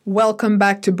Welcome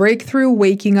back to Breakthrough,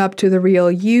 Waking Up to the Real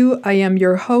You. I am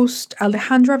your host,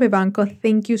 Alejandra Vivanco.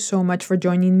 Thank you so much for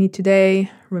joining me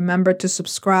today. Remember to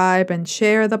subscribe and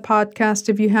share the podcast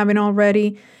if you haven't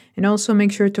already. And also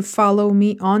make sure to follow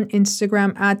me on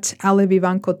Instagram at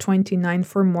alevivanco29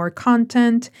 for more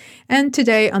content. And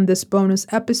today on this bonus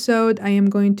episode, I am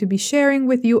going to be sharing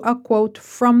with you a quote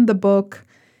from the book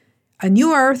A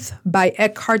New Earth by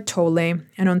Eckhart Tolle.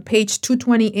 And on page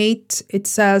 228, it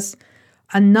says,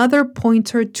 "Another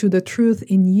pointer to the truth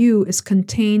in you is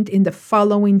contained in the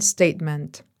following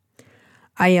statement.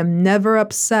 I am never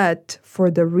upset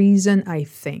for the reason I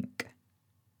think."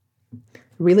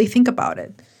 Really think about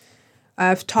it.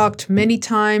 I've talked many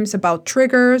times about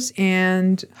triggers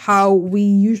and how we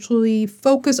usually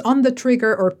focus on the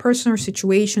trigger or person or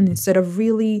situation instead of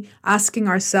really asking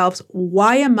ourselves,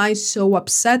 why am I so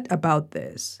upset about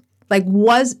this? Like,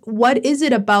 what is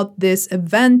it about this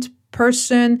event,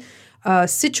 person,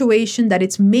 situation that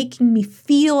it's making me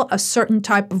feel a certain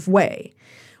type of way?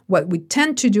 What we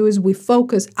tend to do is we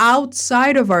focus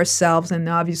outside of ourselves, and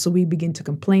obviously we begin to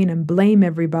complain and blame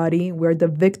everybody. We're the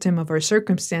victim of our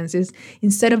circumstances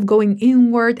instead of going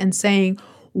inward and saying,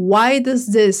 why does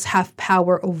this have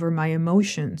power over my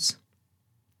emotions?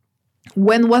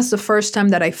 When was the first time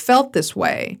that I felt this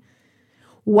way?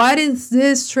 What is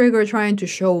this trigger trying to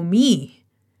show me?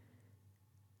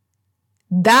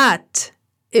 That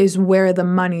is where the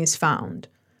money is found.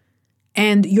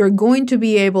 And you're going to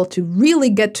be able to really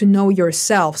get to know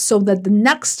yourself so that the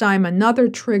next time another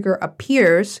trigger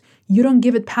appears, you don't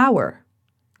give it power.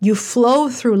 You flow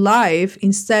through life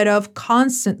instead of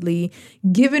constantly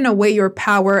giving away your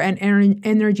power and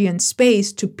energy and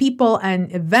space to people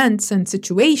and events and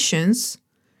situations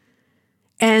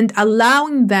and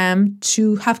allowing them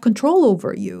to have control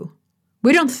over you.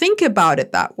 We don't think about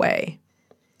it that way.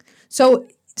 So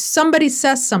somebody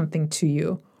says something to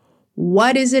you.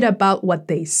 What is it about what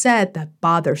they said that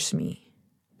bothers me?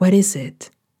 What is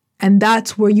it? And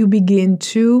that's where you begin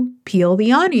to peel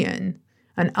the onion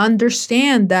and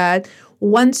understand that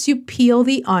once you peel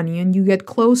the onion, you get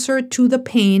closer to the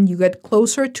pain, you get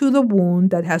closer to the wound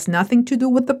that has nothing to do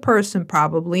with the person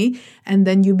probably, and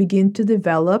then you begin to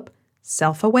develop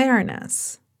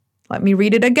self-awareness. Let me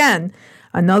read it again.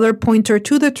 Another pointer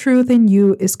to the truth in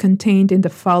you is contained in the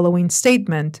following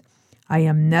statement. I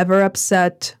am never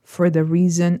upset for the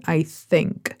reason I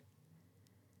think.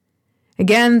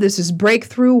 Again, this is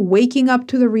Breakthrough, Waking Up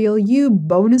to the Real You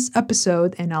bonus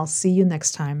episode, and I'll see you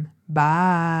next time.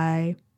 Bye.